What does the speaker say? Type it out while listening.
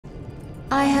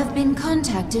I have been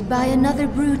contacted by another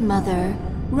brood mother.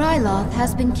 Ryloth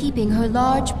has been keeping her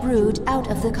large brood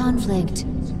out of the conflict.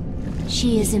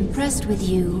 She is impressed with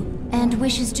you and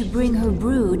wishes to bring her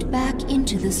brood back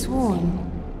into the swarm.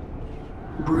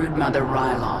 Broodmother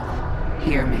Ryloth,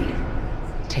 hear me.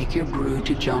 Take your brood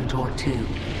to Jontor 2.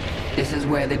 This is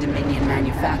where the Dominion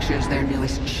manufactures their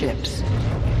newest ships.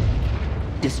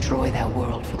 Destroy that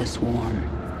world for the swarm.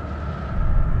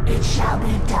 It shall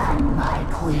be done, my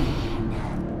queen.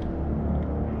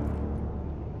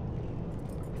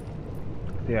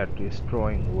 They are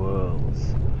destroying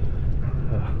worlds.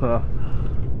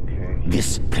 Okay.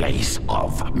 This place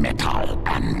of metal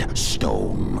and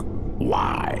stone.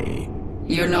 Why?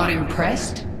 You're not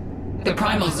impressed? The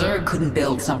Primal Zerg couldn't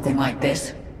build something like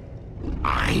this.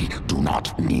 I do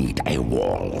not need a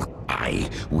wall. I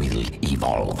will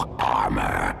evolve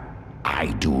armor. I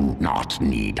do not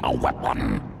need a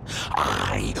weapon.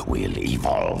 I will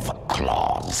evolve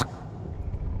claws.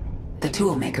 The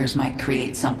toolmakers might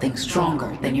create something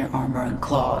stronger than your armor and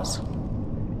claws.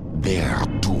 Their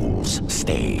tools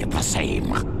stay the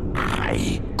same.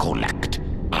 I collect.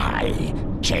 I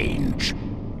change.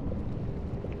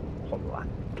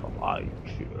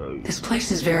 This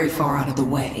place is very far out of the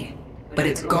way, but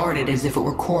it's guarded as if it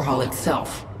were Korhal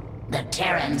itself. The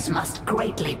Terrans must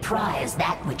greatly prize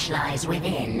that which lies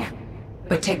within.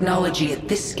 But technology at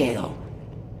this scale,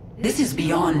 this is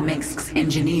beyond Mengsk's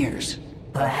engineers.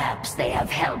 Perhaps they have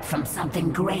help from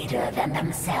something greater than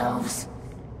themselves.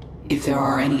 If there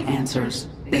are any answers,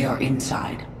 they are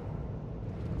inside.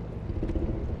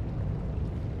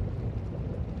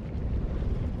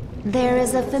 There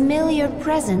is a familiar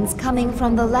presence coming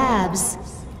from the labs.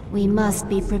 We must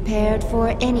be prepared for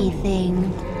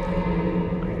anything.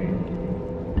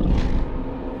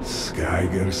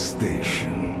 Skyger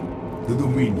Station, the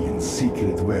Dominion's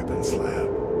secret weapons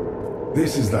lab.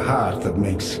 This is the heart of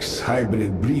Mengsk's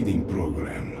hybrid breeding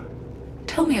program.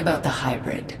 Tell me about the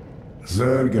hybrid.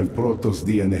 Zerg and Protoss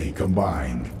DNA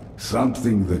combined.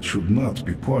 Something that should not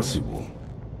be possible.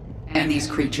 And these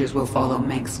creatures will follow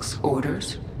Mengsk's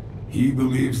orders? He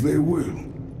believes they will.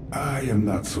 I am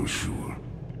not so sure.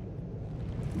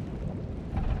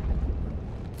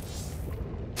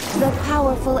 The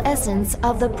powerful essence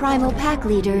of the Primal Pack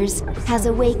Leaders has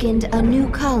awakened a new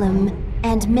column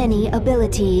and many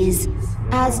abilities.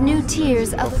 As new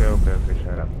tiers of... Okay,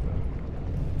 shut up.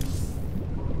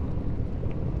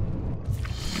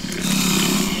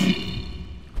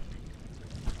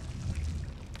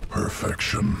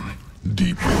 Perfection.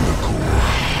 Deep in the core.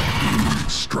 In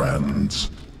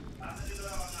strands.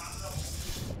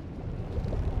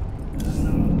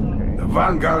 The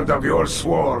vanguard of your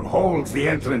swarm holds the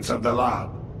entrance of the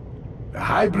lab. The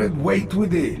hybrid wait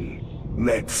within.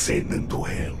 Let's send them to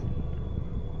hell.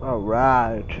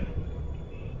 Alright.